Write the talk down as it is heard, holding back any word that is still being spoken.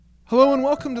Hello and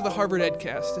welcome to the Harvard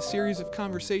EdCast, a series of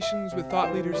conversations with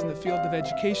thought leaders in the field of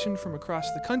education from across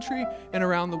the country and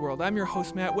around the world. I'm your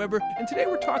host, Matt Weber, and today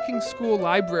we're talking school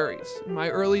libraries. In my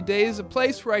early days, a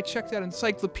place where I checked out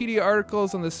encyclopedia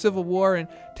articles on the Civil War and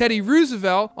Teddy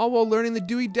Roosevelt, all while learning the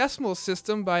Dewey Decimal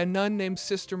System by a nun named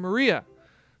Sister Maria.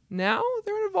 Now,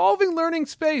 they're an evolving learning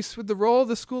space with the role of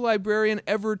the school librarian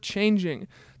ever changing.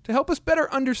 To help us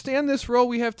better understand this role,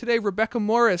 we have today Rebecca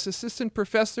Morris, assistant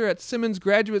professor at Simmons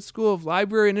Graduate School of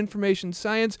Library and Information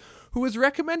Science, who was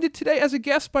recommended today as a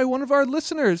guest by one of our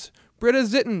listeners, Britta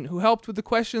Zitten, who helped with the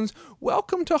questions.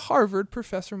 Welcome to Harvard,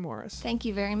 Professor Morris. Thank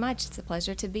you very much. It's a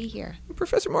pleasure to be here.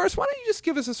 Professor Morris, why don't you just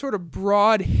give us a sort of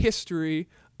broad history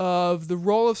of the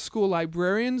role of school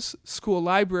librarians, school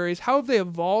libraries, how have they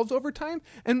evolved over time,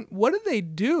 and what do they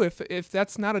do if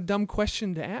that's not a dumb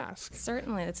question to ask?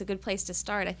 Certainly, that's a good place to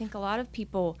start. I think a lot of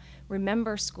people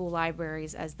remember school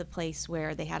libraries as the place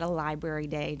where they had a library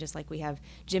day, just like we have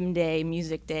gym day,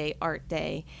 music day, art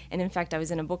day. And in fact, I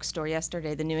was in a bookstore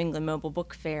yesterday, the New England Mobile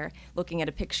Book Fair, looking at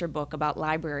a picture book about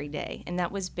Library Day. And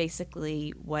that was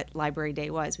basically what Library Day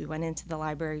was. We went into the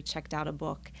library, checked out a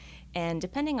book, and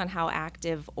depending on how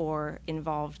active or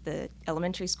involved the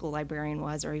elementary school librarian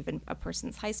was, or even a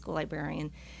person's high school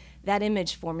librarian, that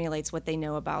image formulates what they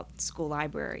know about school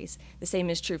libraries. The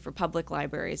same is true for public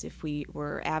libraries. If we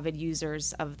were avid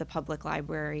users of the public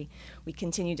library, we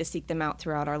continue to seek them out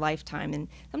throughout our lifetime. And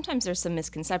sometimes there's some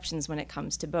misconceptions when it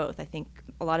comes to both. I think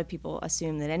a lot of people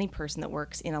assume that any person that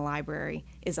works in a library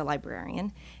is a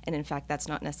librarian. And in fact, that's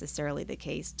not necessarily the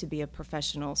case. To be a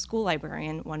professional school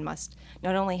librarian, one must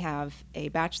not only have a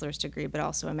bachelor's degree, but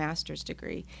also a master's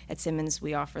degree. At Simmons,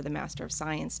 we offer the Master of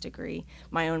Science degree.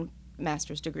 My own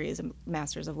master's degree is a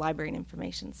Master's of Library and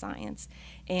Information Science,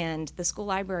 and the school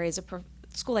librarian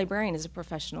is a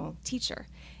professional teacher.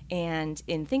 And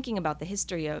in thinking about the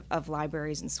history of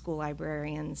libraries and school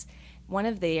librarians, one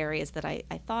of the areas that I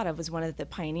thought of was one of the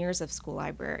pioneers of school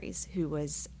libraries, who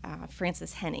was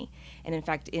Frances Henny. And in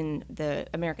fact, in the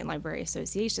American Library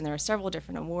Association, there are several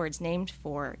different awards named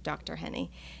for Dr. Henny.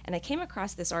 And I came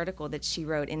across this article that she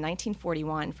wrote in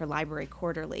 1941 for Library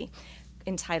Quarterly,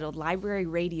 entitled Library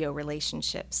Radio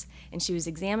Relationships, and she was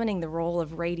examining the role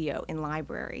of radio in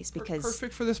libraries because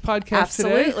perfect for this podcast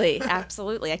today.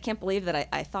 Absolutely. I can't believe that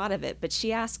I thought of it, but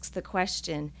she asks the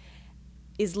question,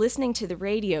 is listening to the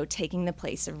radio taking the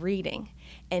place of reading?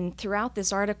 And throughout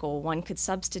this article, one could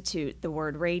substitute the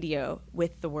word radio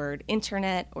with the word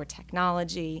internet or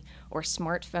technology or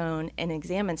smartphone and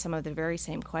examine some of the very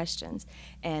same questions.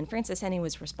 And Frances Henny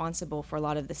was responsible for a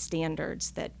lot of the standards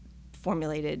that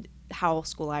formulated how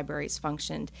school libraries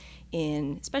functioned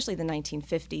in especially the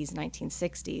 1950s,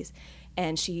 1960s.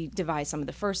 And she devised some of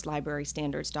the first library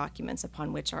standards documents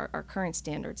upon which our current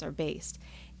standards are based.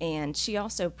 And she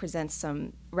also presents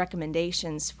some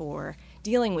recommendations for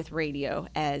dealing with radio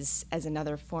as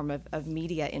another form of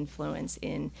media influence.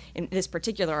 In this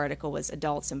particular article was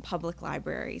adults in public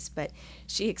libraries, but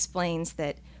she explains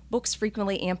that books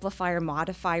frequently amplify or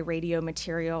modify radio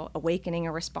material, awakening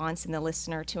a response in the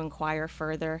listener to inquire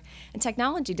further. And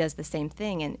technology does the same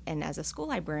thing. And as a school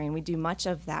librarian, we do much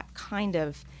of that kind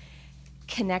of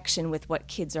connection with what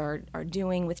kids are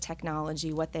doing with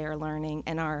technology, what they are learning.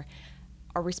 And our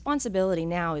responsibility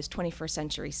now is 21st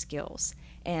century skills.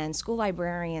 And school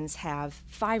librarians have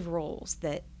 5 roles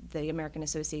that the American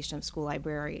Association of School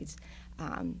Libraries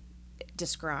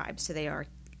describes. So they are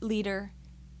leader,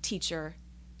 teacher,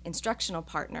 instructional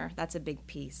partner, that's a big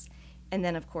piece. And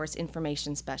then, of course,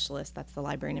 information specialist, that's the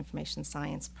library and information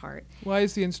science part. Why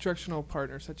is the instructional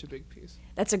partner such a big piece?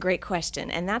 That's a great question,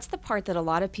 and that's the part that a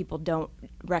lot of people don't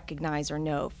recognize or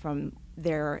know from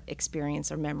their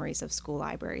experience or memories of school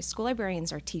libraries. School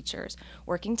librarians are teachers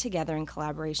working together in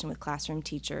collaboration with classroom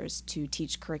teachers to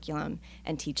teach curriculum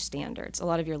and teach standards. A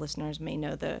lot of your listeners may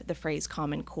know the phrase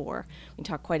Common Core. We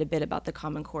talk quite a bit about the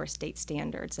Common Core state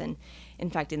standards, and in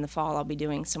fact, in the fall, I'll be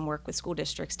doing some work with school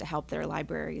districts to help their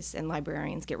libraries and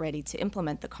librarians get ready to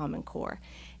implement the Common Core.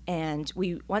 And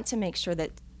we want to make sure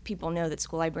that people know that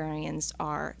school librarians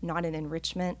are not an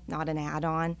enrichment, not an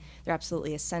add-on. They're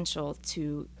absolutely essential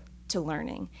to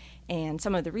learning. And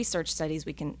some of the research studies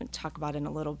we can talk about in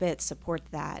a little bit support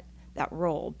that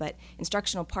role. But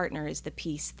instructional partner is the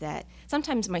piece that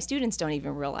sometimes my students don't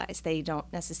even realize. They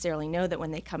don't necessarily know that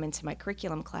when they come into my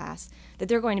curriculum class that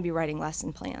they're going to be writing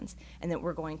lesson plans and that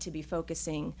we're going to be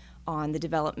focusing on the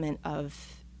development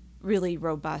of really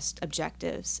robust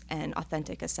objectives and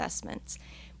authentic assessments.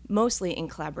 mostly in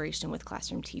collaboration with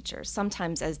classroom teachers,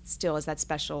 sometimes as that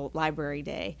special library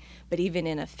day, but even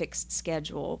in a fixed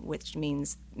schedule, which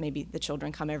means maybe the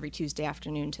children come every Tuesday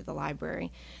afternoon to the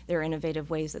library. There are innovative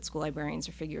ways that school librarians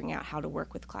are figuring out how to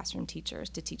work with classroom teachers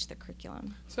to teach the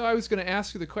curriculum. So I was going to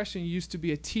ask you the question. You used to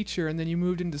be a teacher and then you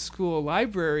moved into school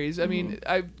libraries. I mean,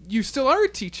 you still are a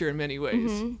teacher in many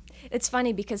ways. Mm-hmm. It's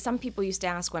funny because some people used to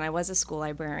ask when I was a school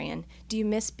librarian, do you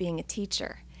miss being a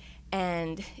teacher?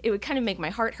 And it would kind of make my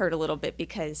heart hurt a little bit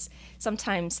because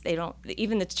sometimes they don't,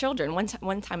 even the children,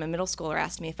 one time a middle schooler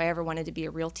asked me if I ever wanted to be a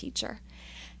real teacher.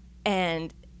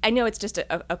 And I know it's just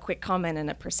a quick comment and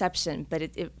a perception, but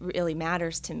it really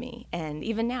matters to me. And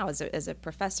even now as a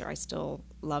professor, I still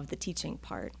love the teaching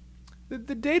part.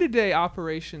 The day-to-day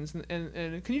operations,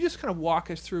 and can you just kind of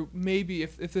walk us through, maybe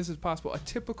if this is possible, a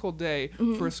typical day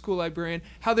for a school librarian,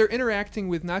 how they're interacting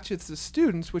with not just the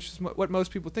students, which is what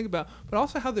most people think about, but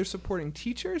also how they're supporting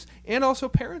teachers and also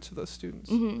parents of those students?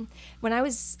 Mm-hmm. When I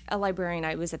was a librarian,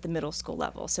 I was at the middle school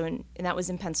level, and that was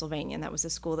in Pennsylvania, and that was a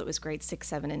school that was grades 6,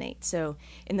 7, and 8. So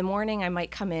in the morning, I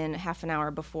might come in half an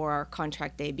hour before our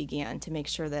contract day began to make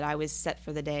sure that I was set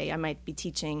for the day. I might be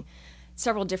teaching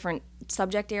several different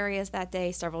subject areas that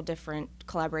day, several different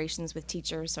collaborations with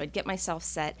teachers. So I'd get myself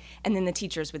set, and then the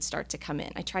teachers would start to come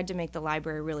in. I tried to make the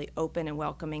library really open and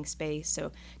welcoming space.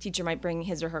 So teacher might bring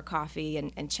his or her coffee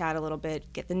and chat a little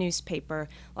bit, get the newspaper.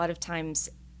 A lot of times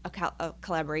a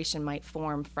collaboration might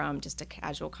form from just a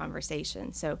casual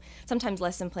conversation. So sometimes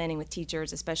lesson planning with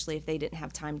teachers, especially if they didn't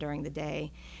have time during the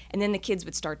day. And then the kids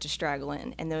would start to straggle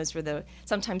in. And those were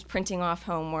sometimes printing off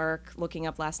homework, looking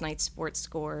up last night's sports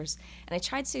scores. And I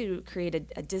tried to create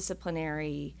a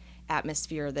disciplinary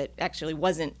atmosphere that actually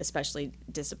wasn't especially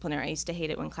disciplinary. I used to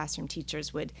hate it when classroom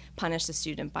teachers would punish the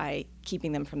student by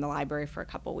keeping them from the library for a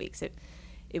couple weeks.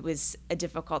 It was a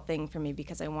difficult thing for me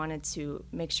because I wanted to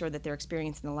make sure that their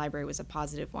experience in the library was a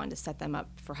positive one to set them up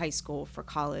for high school, for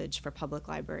college, for public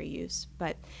library use.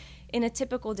 But in a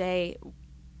typical day,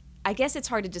 I guess it's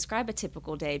hard to describe a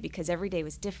typical day because every day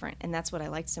was different, and that's what I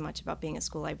liked so much about being a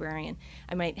school librarian.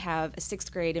 I might have a 6th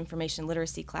grade information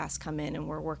literacy class come in, and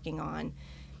we're working on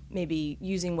maybe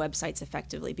using websites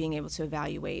effectively, being able to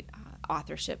evaluate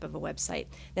authorship of a website.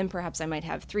 Then perhaps I might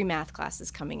have 3 math classes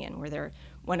coming in where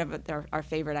one of our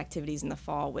favorite activities in the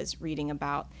fall was reading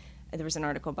about, there was an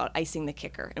article about icing the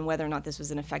kicker and whether or not this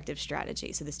was an effective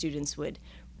strategy. So the students would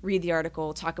read the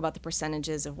article, talk about the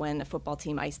percentages of when a football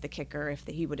team iced the kicker, if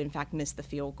he would in fact miss the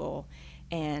field goal.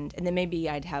 And then maybe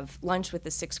I'd have lunch with the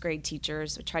 6th grade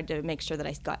teachers. I tried to make sure that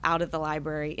I got out of the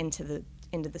library into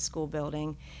the school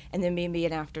building, and then maybe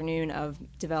an afternoon of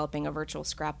developing a virtual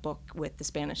scrapbook with the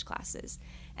Spanish classes,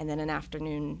 and then an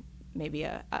afternoon maybe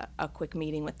a quick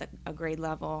meeting with a grade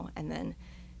level, and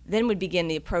then would begin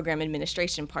the program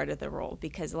administration part of the role,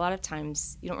 because a lot of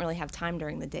times you don't really have time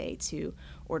during the day to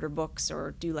order books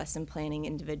or do lesson planning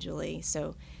individually,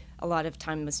 so a lot of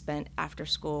time was spent after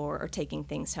school or taking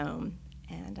things home,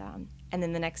 and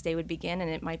then the next day would begin,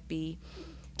 and it might be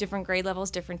different grade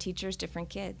levels, different teachers, different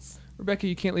kids. Rebecca,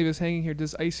 you can't leave us hanging here.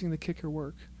 Does icing the kicker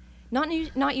work? Not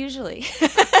usually.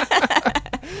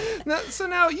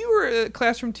 Now you were a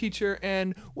classroom teacher,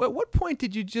 and at what point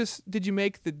did you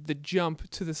make the jump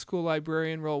to the school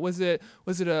librarian role? Was it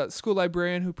a school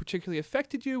librarian who particularly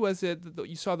affected you? Was it that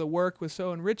you saw the work was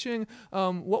so enriching?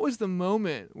 What was the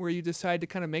moment where you decided to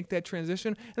kind of make that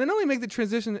transition, and not only make the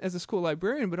transition as a school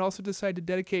librarian, but also decide to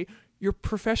dedicate your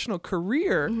professional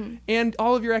career and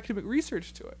all of your academic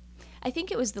research to it? I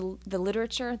think it was the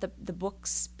literature, the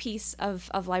books piece of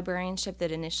librarianship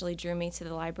that initially drew me to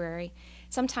the library.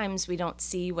 Sometimes we don't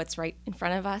see what's right in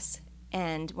front of us.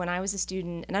 And when I was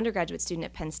an undergraduate student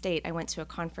at Penn State, I went to a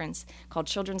conference called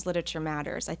Children's Literature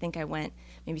Matters. I think I went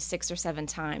maybe 6 or 7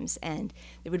 times. And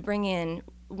they would bring in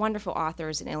wonderful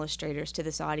authors and illustrators to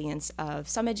this audience of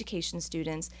some education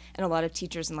students and a lot of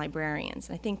teachers and librarians.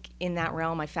 And I think in that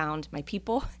realm I found my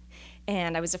people.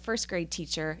 And I was a 1st grade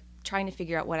teacher trying to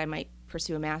figure out what I might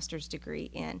pursue a master's degree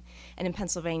in. And in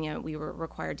Pennsylvania, we were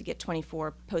required to get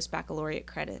 24 post-baccalaureate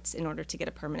credits in order to get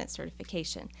a permanent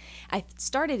certification. I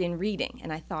started in reading,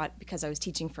 and I thought because I was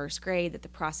teaching 1st grade that the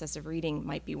process of reading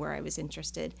might be where I was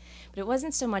interested. But it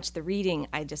wasn't so much the reading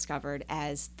I discovered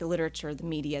as the literature, the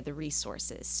media, the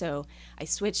resources. So I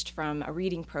switched from a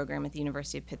reading program at the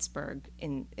University of Pittsburgh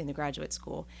in the graduate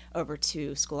school over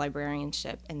to school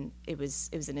librarianship, and it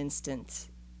was an instant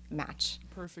match.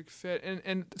 Perfect fit.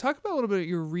 And talk about a little bit of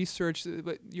your research,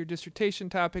 your dissertation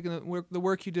topic, and the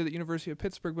work you did at University of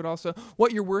Pittsburgh, but also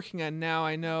what you're working on now.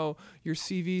 I know your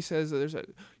CV says that there's a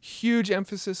huge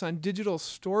emphasis on digital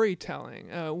storytelling.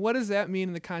 What does that mean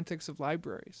in the context of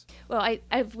libraries? Well,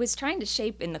 I was trying to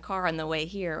shape in the car on the way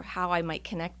here how I might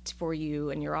connect for you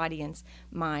and your audience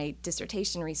my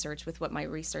dissertation research with what my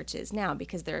research is now,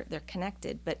 because they're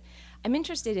connected. But I'm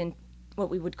interested in what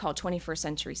we would call 21st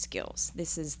century skills.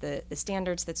 This is the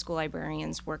standards that school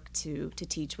librarians work to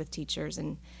teach with teachers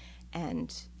and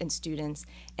students.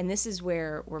 And this is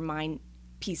where my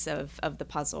piece of the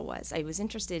puzzle was. I was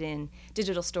interested in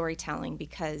digital storytelling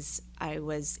because I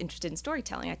was interested in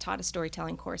storytelling. I taught a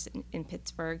storytelling course in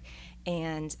Pittsburgh,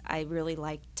 and I really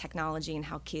liked technology and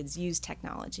how kids use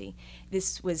technology.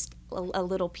 This was a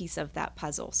little piece of that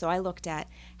puzzle. So I looked at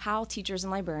how teachers and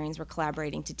librarians were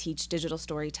collaborating to teach digital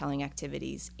storytelling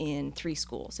activities in 3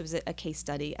 schools. It was a case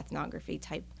study, ethnography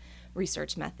type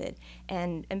research method.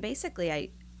 And basically I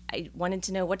wanted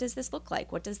to know, what does this look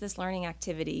like? What does this learning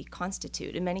activity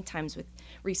constitute? And many times with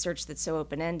research that's so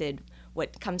open-ended,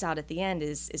 what comes out at the end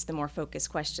is the more focused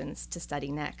questions to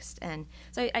study next. And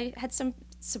so I had some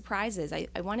surprises. I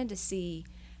wanted to see,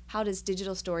 how does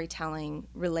digital storytelling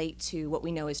relate to what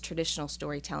we know as traditional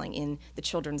storytelling in the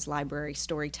children's library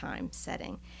storytime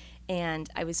setting? And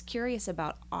I was curious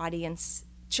about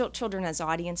children as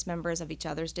audience members of each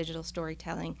other's digital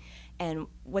storytelling, and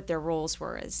what their roles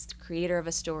were as creator of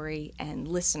a story and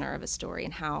listener of a story,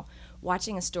 and how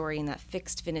watching a story in that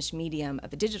fixed finished medium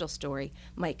of a digital story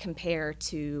might compare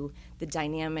to the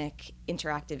dynamic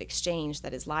interactive exchange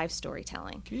that is live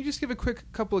storytelling. Can you just give a quick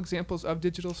couple examples of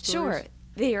digital stories? Sure.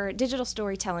 Their digital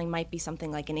storytelling might be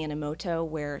something like an Animoto,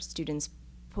 where students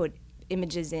put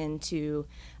images into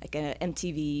like an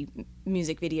MTV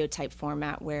music video type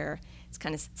format where it's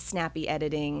kind of snappy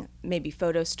editing, maybe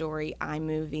photo story,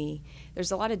 iMovie.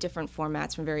 There's a lot of different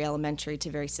formats from very elementary to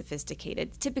very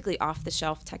sophisticated, typically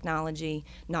off-the-shelf technology,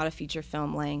 not a feature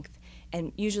film length,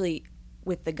 and usually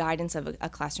with the guidance of a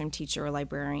classroom teacher or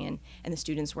librarian, and the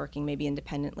students working maybe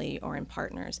independently or in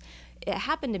partners. It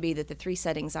happened to be that the 3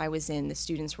 settings I was in, the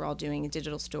students were all doing a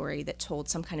digital story that told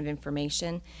some kind of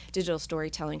information. Digital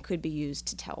storytelling could be used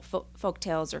to tell folk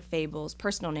tales or fables.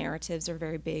 Personal narratives are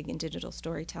very big in digital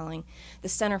storytelling. The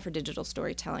Center for Digital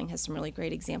Storytelling has some really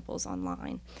great examples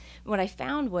online. What I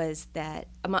found was that,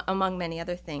 among many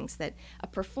other things, that a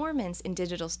performance in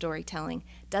digital storytelling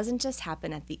doesn't just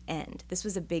happen at the end. This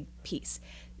was a big piece,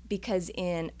 because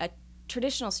in a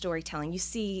traditional storytelling, you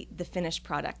see the finished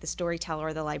product, the storyteller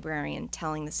or the librarian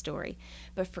telling the story.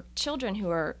 But for children who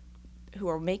are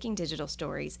making digital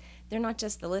stories, they're not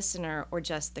just the listener or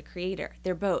just the creator.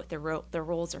 They're both. Their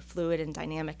roles are fluid and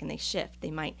dynamic, and they shift.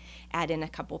 They might add in a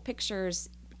couple pictures,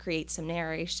 create some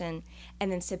narration, and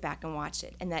then sit back and watch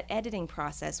it. And that editing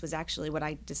process was actually what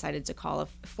I decided to call a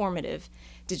formative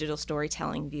digital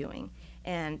storytelling viewing.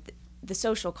 And the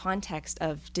social context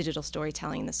of digital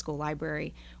storytelling in the school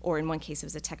library, or in one case it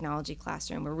was a technology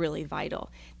classroom, were really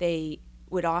vital. They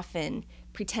would often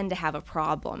pretend to have a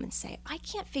problem and say, I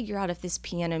can't figure out if this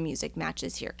piano music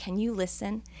matches here. Can you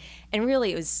listen? And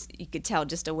really it was, you could tell,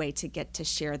 just a way to get to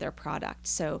share their product.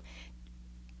 So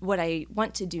what I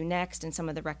want to do next, and some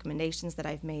of the recommendations that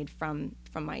I've made from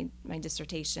my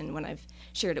dissertation when I've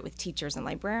shared it with teachers and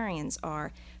librarians,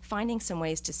 are finding some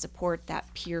ways to support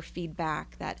that peer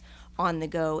feedback, that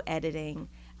on-the-go editing,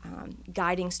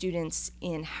 guiding students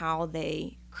in how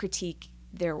they critique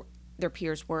their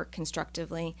peers' work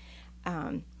constructively,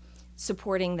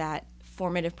 supporting that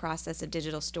formative process of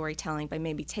digital storytelling by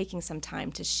maybe taking some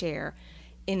time to share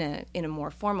in a more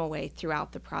formal way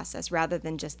throughout the process, rather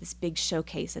than just this big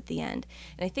showcase at the end.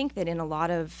 And I think that in a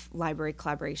lot of library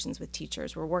collaborations with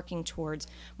teachers, we're working towards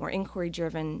more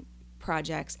inquiry-driven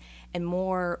projects and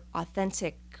more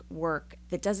authentic work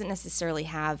that doesn't necessarily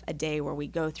have a day where we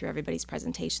go through everybody's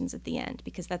presentations at the end,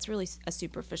 because that's really a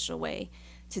superficial way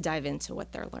to dive into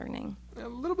what they're learning. A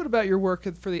little bit about your work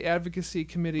for the Advocacy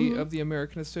Committee of the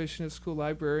American Association of School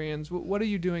Librarians. What are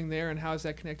you doing there, and how is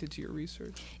that connected to your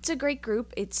research? It's a great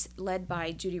group. It's led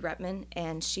by Judy Retman,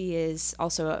 and she is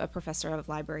also a professor of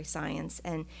library science.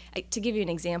 And to give you an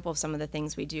example of some of the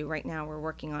things we do, right now we're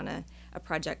working on a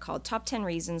project called Top 10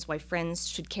 Reasons Why Friends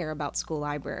Should Care About School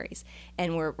Libraries.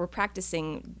 And we're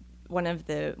practicing one of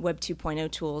the Web 2.0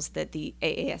 tools that the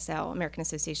AASL, American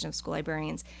Association of School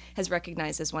Librarians, has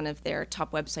recognized as one of their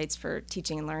top websites for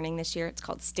teaching and learning this year. It's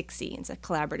called Stixy. It's a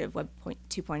collaborative Web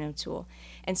 2.0 tool.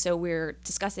 And so we're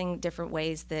discussing different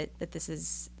ways that this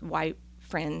is why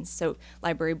friends. So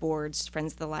library boards,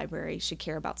 friends of the library, should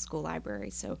care about school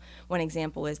libraries. So one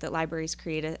example is that libraries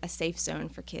create a safe zone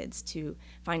for kids to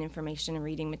find information and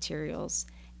reading materials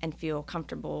and feel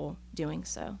comfortable doing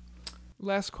so.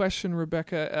 Last question,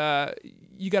 Rebecca.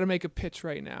 You got to make a pitch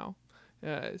right now.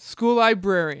 School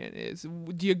librarian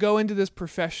do you go into this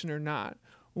profession or not?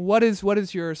 What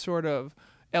is your sort of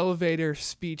elevator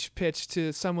speech pitch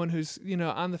to someone who's,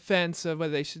 on the fence of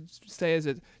whether they should stay as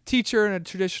a teacher in a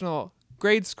traditional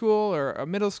grade school or a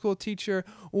middle school teacher?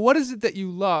 What is it that you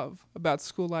love about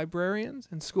school librarians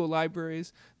and school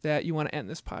libraries that you want to end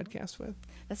this podcast with?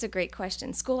 That's a great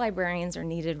question. School librarians are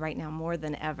needed right now more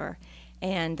than ever.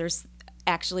 And there's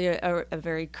actually a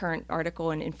very current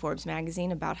article in Forbes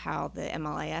magazine about how the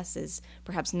MLIS is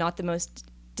perhaps not the most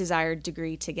desired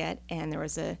degree to get, and there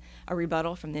was a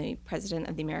rebuttal from the president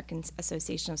of the American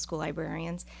Association of School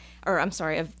Librarians,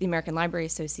 of the American Library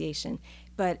Association.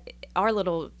 But our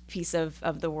little piece of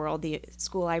the world, the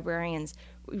school librarians,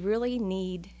 we really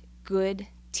need good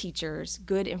teachers,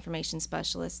 good information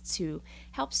specialists to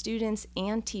help students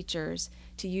and teachers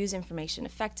to use information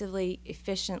effectively,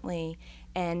 efficiently,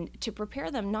 and to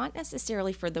prepare them not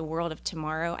necessarily for the world of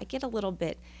tomorrow. I get a little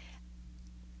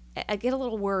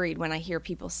worried when I hear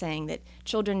people saying that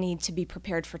children need to be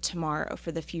prepared for tomorrow,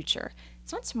 for the future.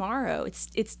 It's not tomorrow,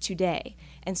 it's today.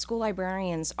 And school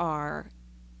librarians are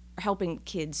helping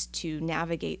kids to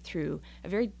navigate through a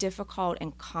very difficult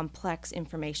and complex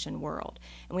information world.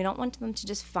 And we don't want them to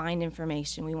just find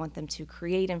information. We want them to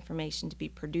create information, to be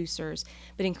producers,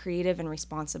 but in creative and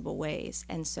responsible ways.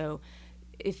 And so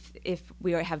if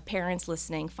we have parents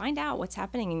listening, find out what's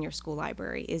happening in your school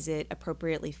library. Is it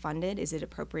appropriately funded? Is it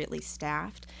appropriately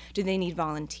staffed? Do they need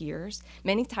volunteers?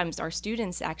 Many times our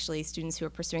students who are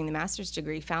pursuing the master's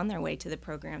degree, found their way to the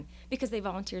program because they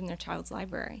volunteered in their child's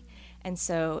library. And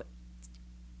so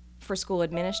for school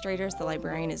administrators, the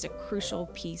librarian is a crucial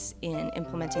piece in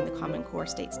implementing the Common Core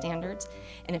state standards.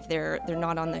 And if they're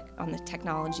not on the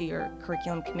technology or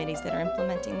curriculum committees that are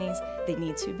implementing these, they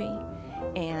need to be.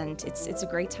 And it's a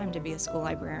great time to be a school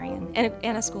librarian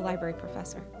and a school library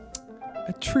professor.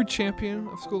 A true champion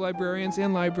of school librarians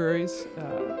and libraries,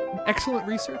 an excellent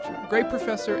researcher, great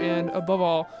professor, and above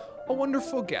all, a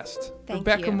wonderful guest. Thank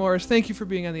Rebecca you. Morris, thank you for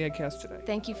being on the EdCast today.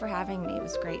 Thank you for having me. It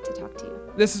was great to talk to you.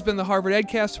 This has been the Harvard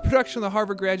EdCast, a production of the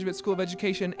Harvard Graduate School of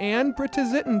Education and Britta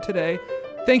Zitten today.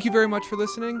 Thank you very much for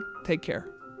listening. Take care.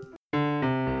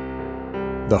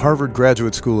 The Harvard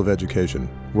Graduate School of Education,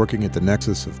 working at the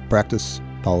nexus of practice,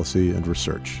 policy, and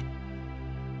research.